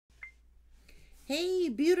Hey,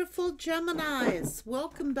 beautiful Geminis.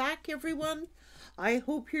 Welcome back, everyone. I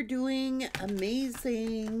hope you're doing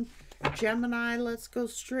amazing. Gemini, let's go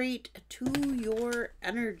straight to your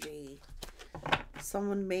energy.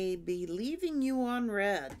 Someone may be leaving you on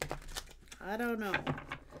red. I don't know.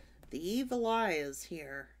 The evil eye is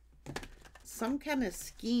here. Some kind of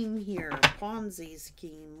scheme here. Ponzi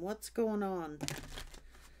scheme. What's going on?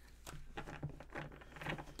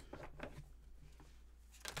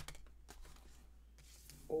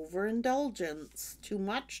 Overindulgence. Too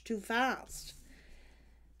much, too fast.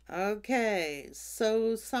 Okay,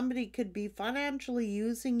 so somebody could be financially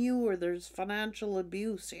using you, or there's financial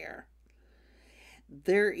abuse here.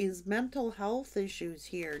 There is mental health issues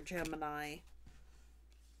here, Gemini.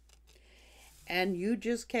 And you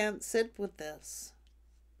just can't sit with this.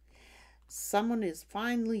 Someone is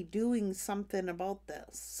finally doing something about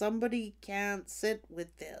this. Somebody can't sit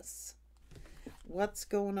with this. What's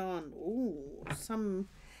going on? Ooh, some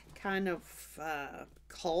kind of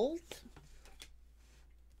cult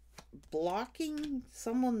blocking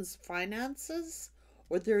someone's finances,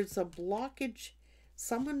 or there's a blockage.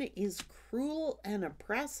 Someone is cruel and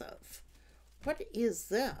oppressive. What is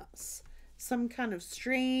this? Some kind of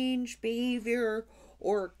strange behavior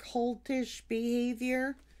or cultish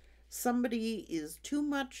behavior. Somebody is too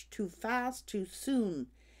much, too fast, too soon.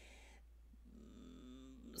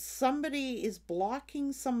 Somebody is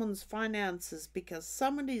blocking someone's finances because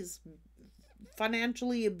somebody's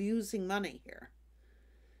financially abusing money here.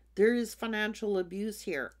 There is financial abuse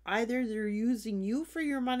here. Either they're using you for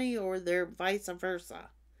your money, or they're vice versa.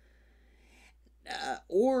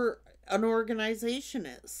 Or an organization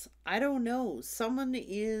is. I don't know. Someone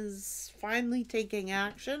is finally taking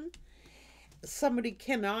action. Somebody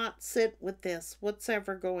cannot sit with this. What's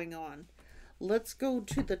ever going on? Let's go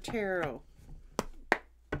to the tarot.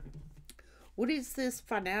 What is this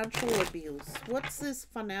financial abuse? What's this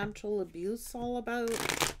financial abuse all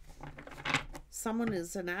about? Someone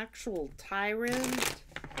is an actual tyrant.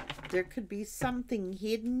 There could be something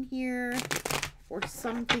hidden here, or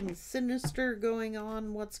something sinister going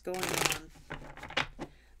on. What's going on?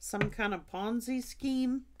 Some kind of Ponzi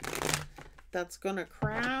scheme that's going to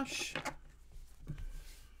crash.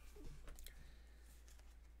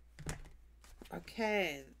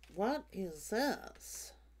 Okay, what is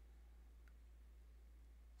this?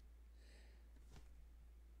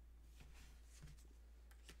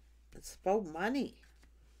 It's about money.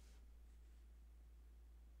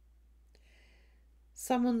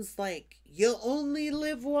 Someone's like, you only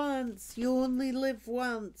live once. You only live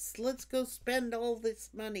once. Let's go spend all this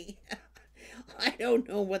money. I don't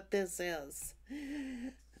know what this is.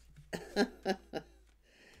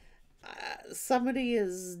 Somebody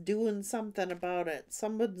is doing something about it.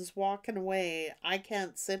 Someone's walking away. I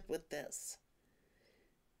can't sit with this.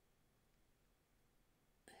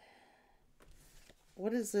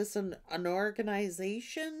 What is this? An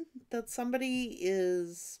organization that somebody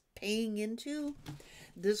is paying into?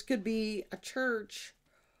 This could be a church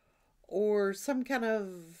or some kind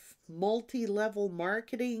of multi-level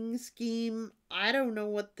marketing scheme. I don't know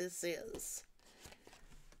what this is.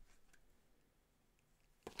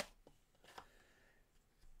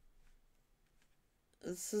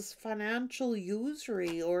 This is financial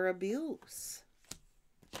usury or abuse.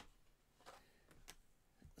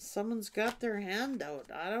 Someone's got their hand out.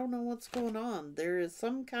 I don't know what's going on. There is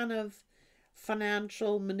some kind of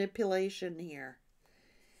financial manipulation here.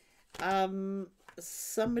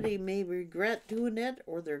 Somebody may regret doing it,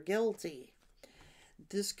 or they're guilty.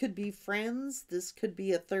 This could be friends. This could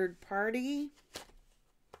be a third party.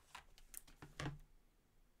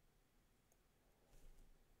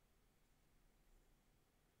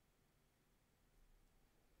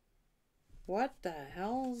 What the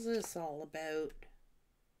hell is this all about?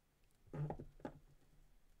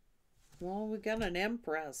 Well, we got an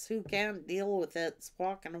empress who can't deal with it. It's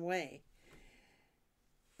walking away.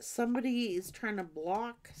 Somebody is trying to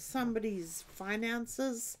block somebody's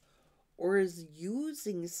finances, or is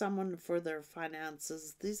using someone for their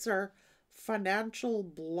finances. These are financial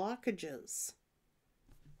blockages.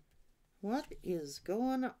 What is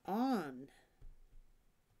going on?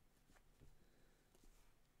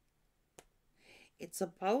 It's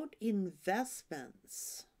about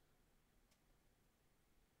investments.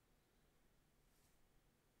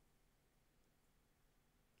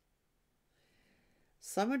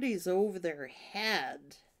 Somebody's over their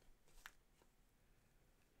head.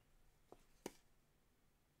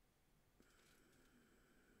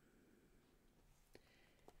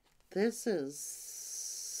 This is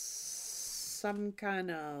some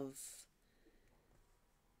kind of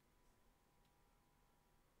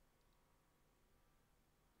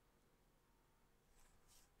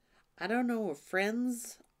I don't know if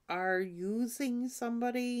friends are using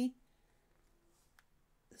somebody.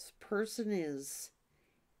 This person is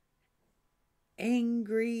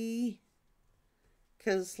angry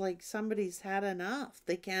because, like, somebody's had enough.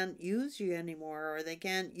 They can't use you anymore, or they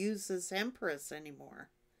can't use this Empress anymore.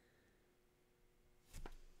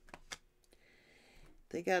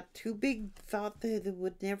 They got too big, thought they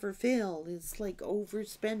would never fail. It's like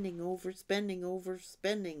overspending, overspending,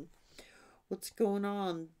 overspending. What's going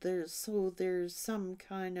on? There's some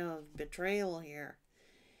kind of betrayal here.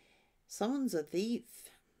 Someone's a thief.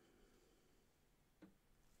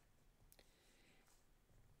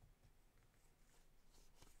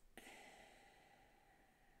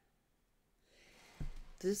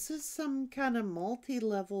 This is some kind of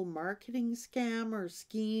multi-level marketing scam or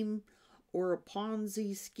scheme, or a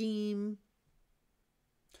Ponzi scheme.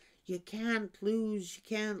 You can't lose, you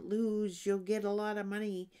can't lose, you'll get a lot of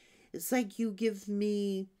money. It's like you give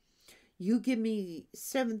me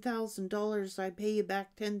 $7,000, I pay you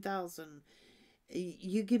back 10,000.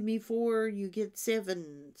 You give me 4, you get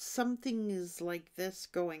 7. Something is like this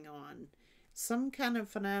going on. Some kind of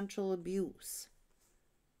financial abuse.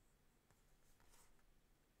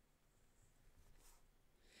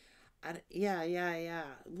 Yeah.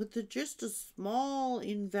 With just a small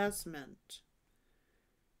investment.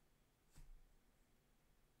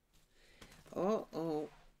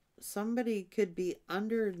 Uh-oh. Somebody could be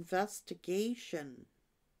under investigation.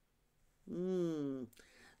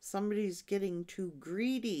 Somebody's getting too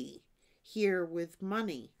greedy here with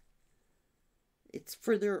money. It's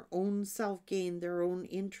for their own self-gain, their own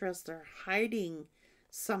interest. They're hiding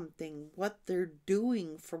something, what they're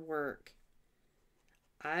doing for work.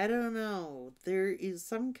 I don't know. There is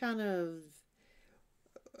some kind of...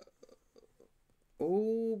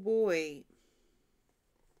 Oh boy.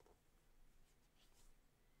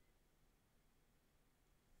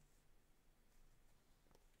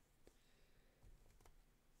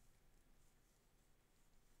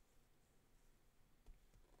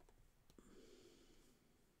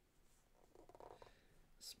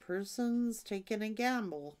 This person's taking a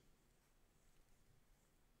gamble.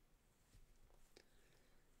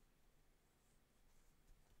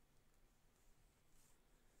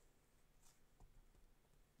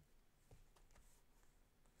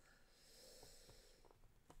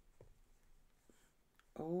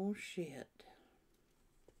 Oh shit.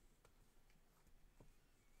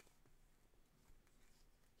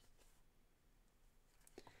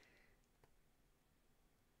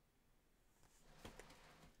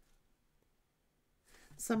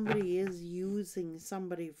 Somebody is using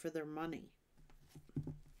somebody for their money.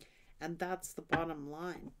 And that's the bottom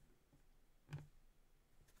line.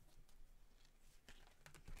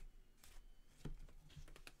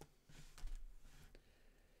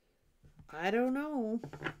 I don't know.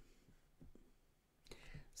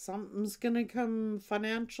 Something's gonna come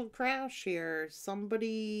financial crash here.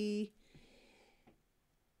 Somebody...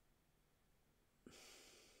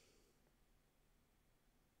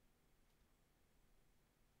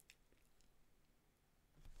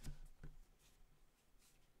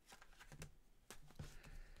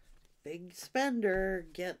 Big spender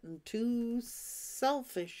getting too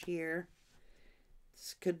selfish here.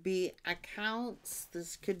 This could be accounts.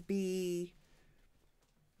 This could be...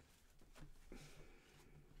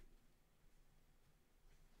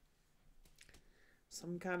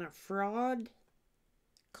 some kind of fraud.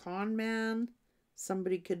 Con man.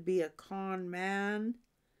 Somebody could be a con man.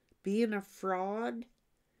 Being a fraud.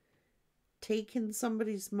 Taking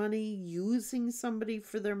somebody's money. Using somebody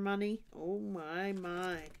for their money. Oh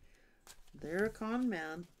my. They're a con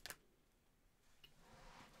man.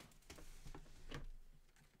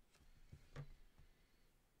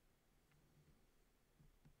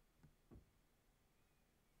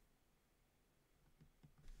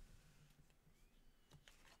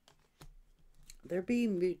 They're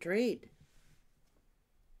being betrayed.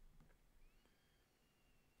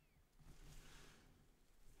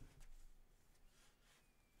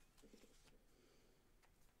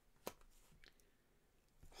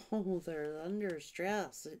 Oh, they're under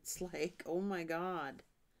stress. It's like, oh my God.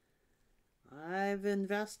 I've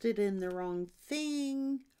invested in the wrong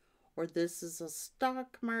thing, or this is a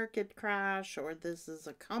stock market crash, or this is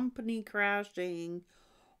a company crashing,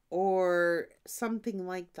 or something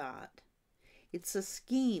like that. It's a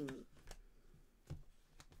scheme.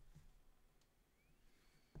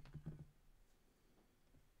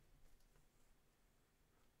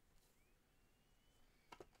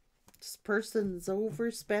 This person's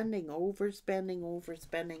overspending.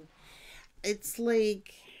 It's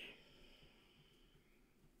like...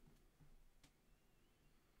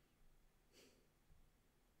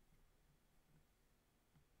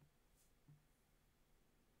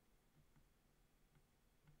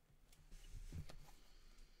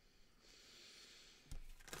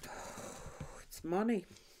 It's money.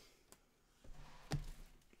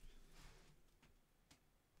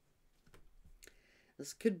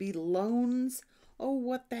 This could be loans. Oh,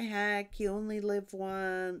 what the heck? You only live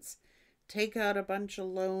once. Take out a bunch of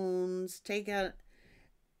loans. Take out...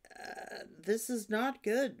 this is not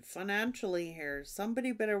good financially here.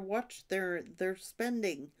 Somebody better watch their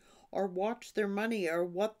spending, or watch their money, or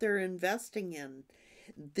what they're investing in.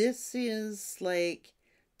 This is like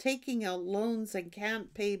taking out loans and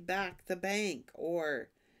can't pay back the bank, or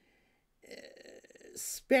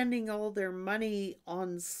spending all their money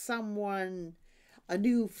on someone, a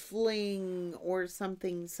new fling or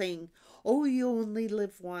something, saying, oh, you only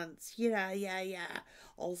live once. Yeah, yeah, yeah.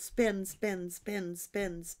 I'll spend, spend, spend,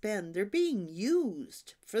 spend, spend. They're being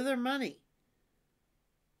used for their money.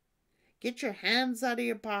 Get your hands out of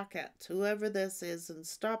your pocket, whoever this is, and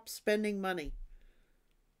stop spending money.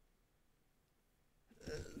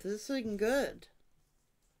 This isn't good.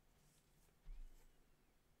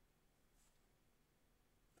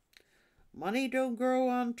 Money don't grow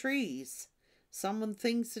on trees. Someone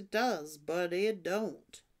thinks it does, but it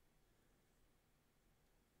don't.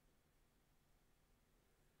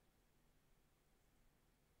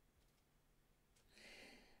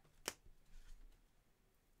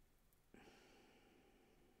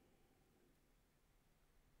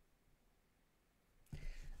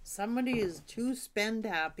 Somebody is too spend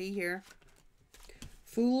happy here.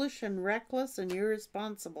 Foolish and reckless and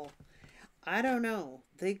irresponsible. I don't know.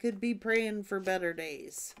 They could be praying for better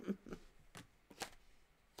days.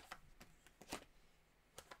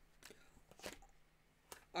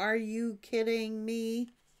 Are you kidding me?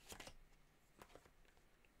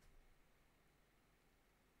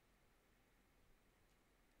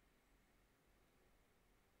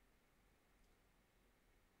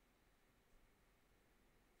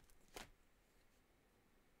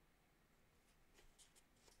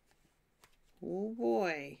 Oh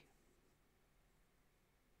boy.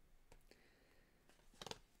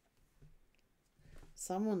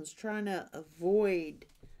 Someone's trying to avoid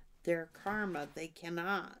their karma. They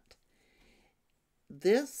cannot.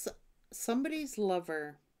 Somebody's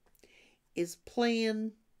lover is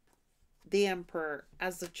playing the emperor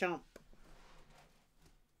as a chump.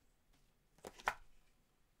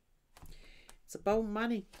 It's about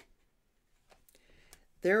money.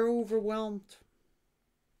 They're overwhelmed.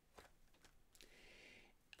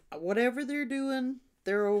 Whatever they're doing,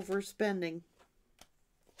 they're overspending.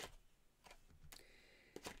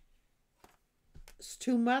 It's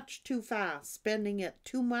too much, too fast. Spending it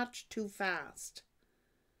too much, too fast.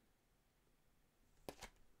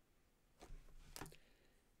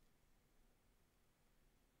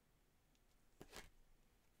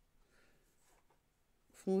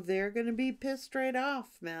 Well, they're going to be pissed right off,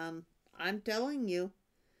 man. I'm telling you.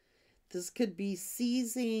 This could be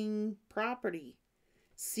seizing property.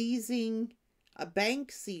 Seizing a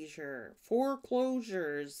bank seizure.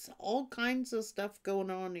 Foreclosures. All kinds of stuff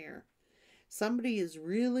going on here. Somebody is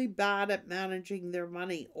really bad at managing their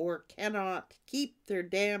money, or cannot keep their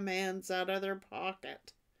damn hands out of their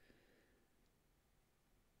pocket.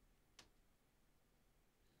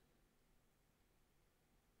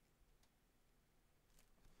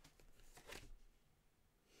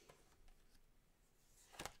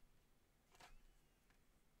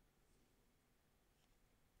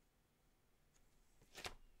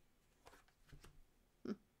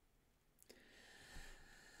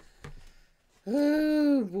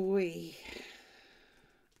 Oh boy.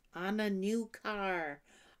 On a new car.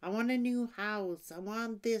 I want a new house. I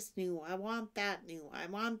want this new. I want that new. I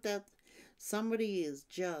want that. Somebody is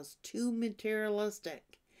just too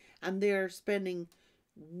materialistic. And they're spending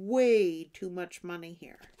way too much money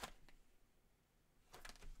here.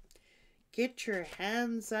 Get your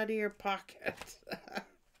hands out of your pocket.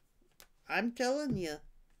 I'm telling you.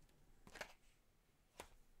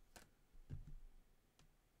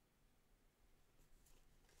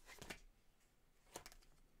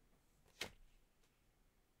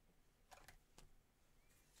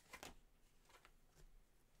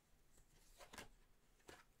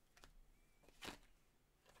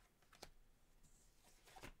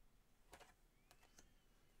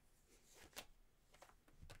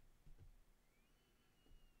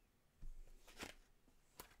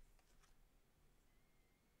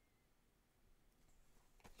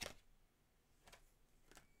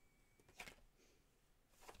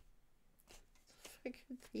 What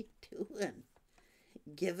could they doing?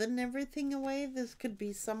 Giving everything away? This could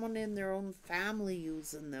be someone in their own family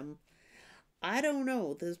using them. I don't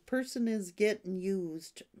know. This person is getting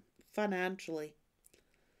used financially.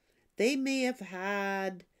 They may have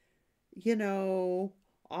had,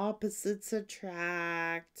 opposites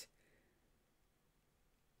attract.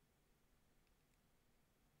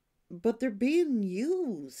 but they're being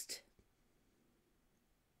used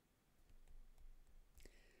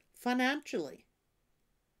financially.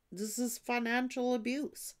 This is financial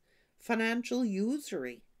abuse, financial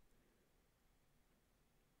usury.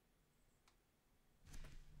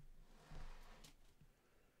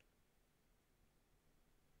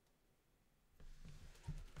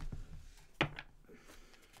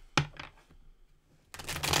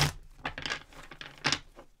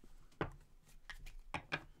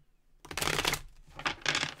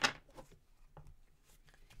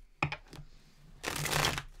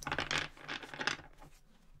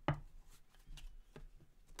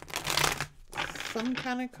 Some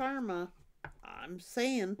kind of karma. I'm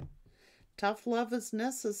saying tough love is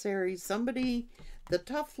necessary. The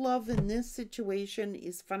tough love in this situation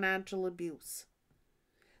is financial abuse.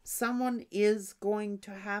 Someone is going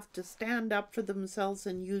to have to stand up for themselves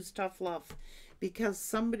and use tough love,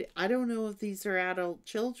 because I don't know if these are adult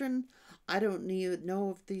children, I don't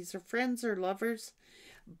know if these are friends or lovers,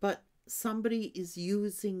 but somebody is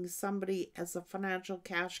using somebody as a financial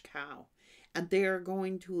cash cow, and they are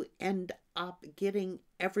going to end up getting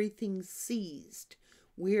everything seized.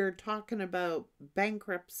 We're talking about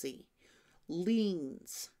bankruptcy,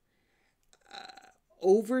 liens,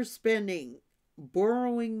 overspending,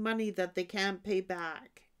 borrowing money that they can't pay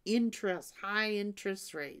back, interest, high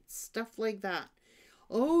interest rates, stuff like that.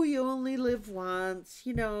 Oh, you only live once,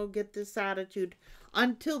 get this attitude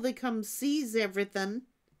until they come seize everything.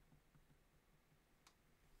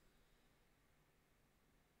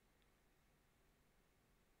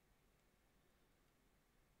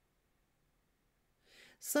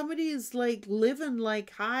 Somebody is like living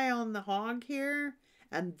like high on the hog here,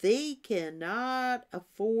 and they cannot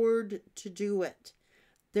afford to do it.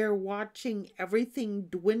 They're watching everything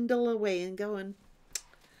dwindle away and going,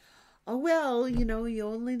 oh, well, you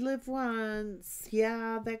only live once.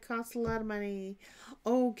 Yeah, that costs a lot of money.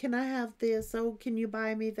 Oh, can I have this? Oh, can you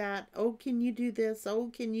buy me that? Oh, can you do this?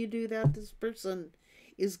 Oh, can you do that? This person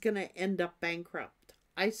is going to end up bankrupt.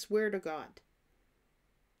 I swear to God.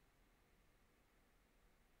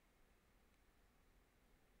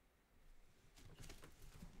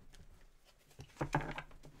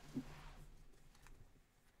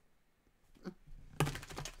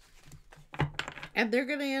 And they're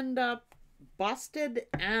going to end up busted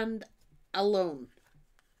and alone.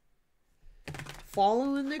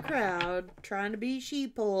 Following the crowd, trying to be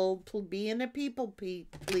sheeple, being a people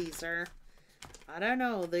pleaser. I don't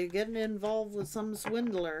know. They're getting involved with some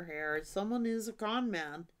swindler here. Someone is a con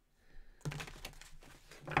man.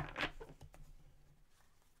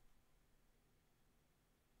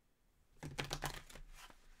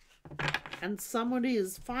 And somebody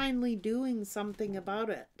is finally doing something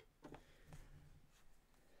about it.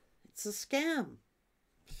 It's a scam.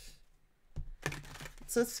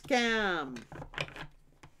 It's a scam.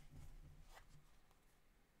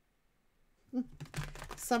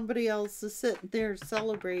 Somebody else is sitting there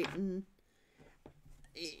celebrating.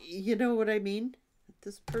 You know what I mean?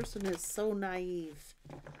 This person is so naive.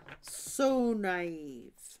 So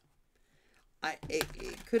naive.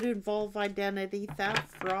 It could involve identity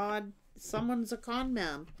theft, fraud. Someone's a con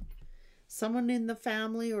man. Someone in the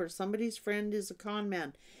family or somebody's friend is a con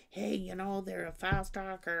man. Hey, they're a fast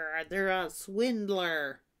talker. They're a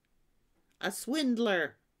swindler. A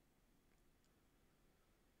swindler.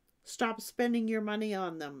 Stop spending your money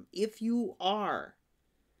on them. If you are.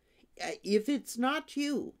 If it's not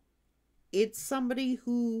you, it's somebody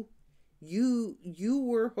who you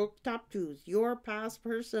were hooked up to. Your past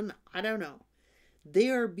person, I don't know. They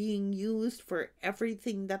are being used for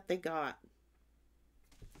everything that they got.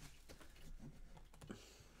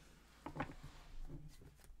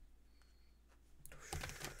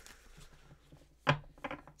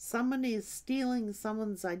 Someone is stealing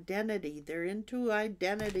someone's identity. They're into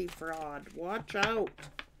identity fraud. Watch out.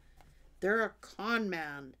 They're a con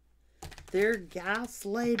man. They're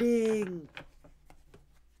gaslighting.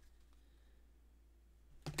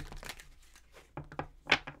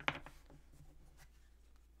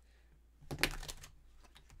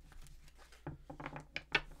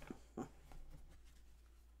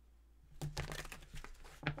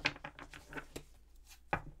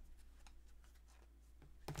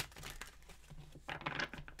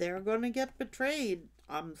 They're going to get betrayed.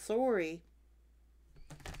 I'm sorry.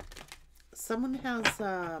 Someone has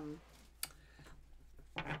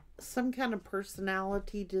some kind of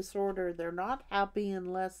personality disorder. They're not happy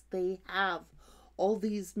unless they have all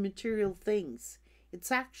these material things.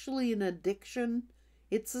 It's actually an addiction.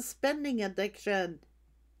 It's a spending addiction.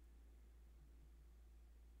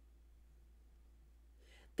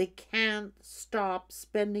 They can't stop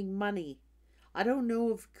spending money. I don't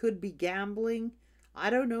know if it could be gambling. I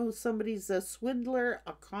don't know, somebody's a swindler,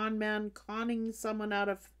 a con man, conning someone out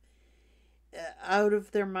of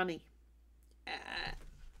their money.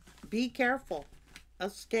 Be careful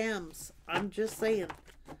of scams. I'm just saying.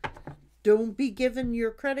 Don't be giving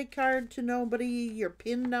your credit card to nobody, your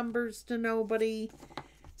PIN numbers to nobody.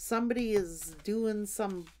 Somebody is doing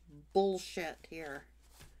some bullshit here.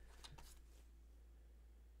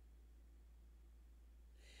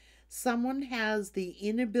 Someone has the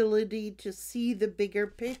inability to see the bigger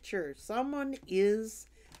picture. Someone is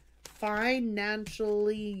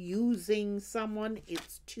financially using someone.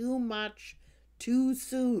 It's too much, too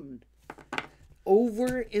soon.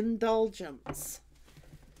 Overindulgence.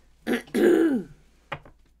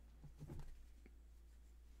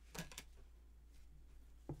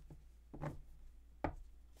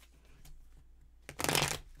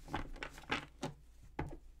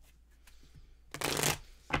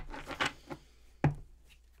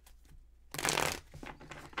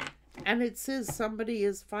 And it says somebody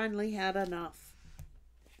has finally had enough.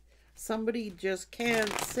 Somebody just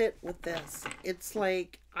can't sit with this. It's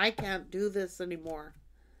like, I can't do this anymore.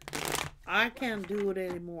 I can't do it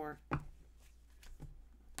anymore.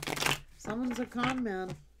 Someone's a con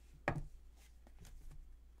man.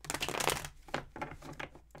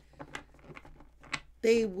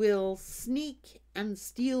 They will sneak and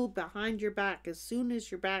steal behind your back as soon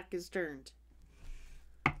as your back is turned.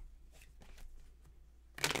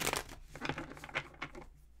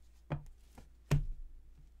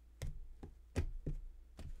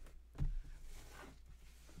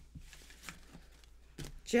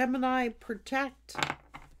 Gemini, protect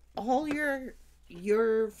all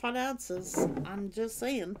your finances. I'm just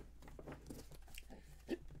saying.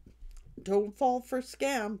 Don't fall for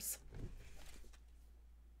scams.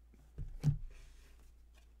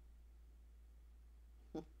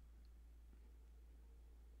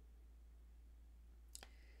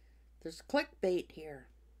 There's clickbait here.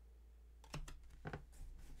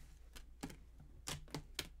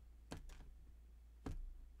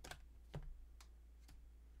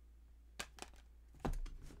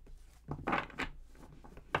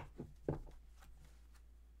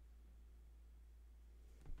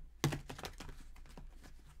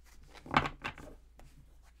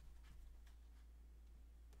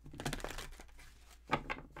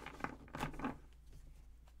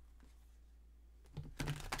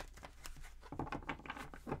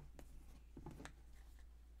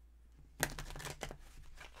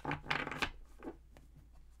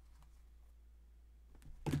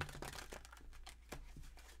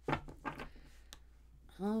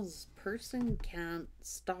 This person can't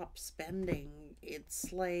stop spending.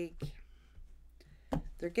 It's like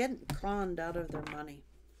they're getting conned out of their money.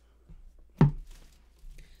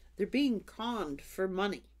 They're being conned for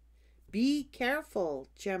money. Be careful,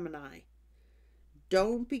 Gemini.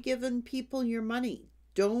 Don't be giving people your money.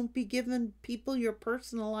 Don't be giving people your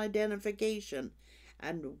personal identification.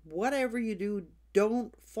 And whatever you do,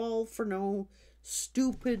 don't fall for no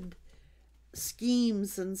stupid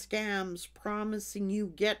schemes and scams promising you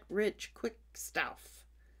get rich quick stuff.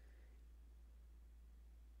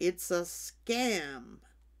 It's a scam.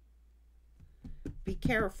 Be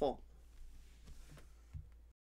careful.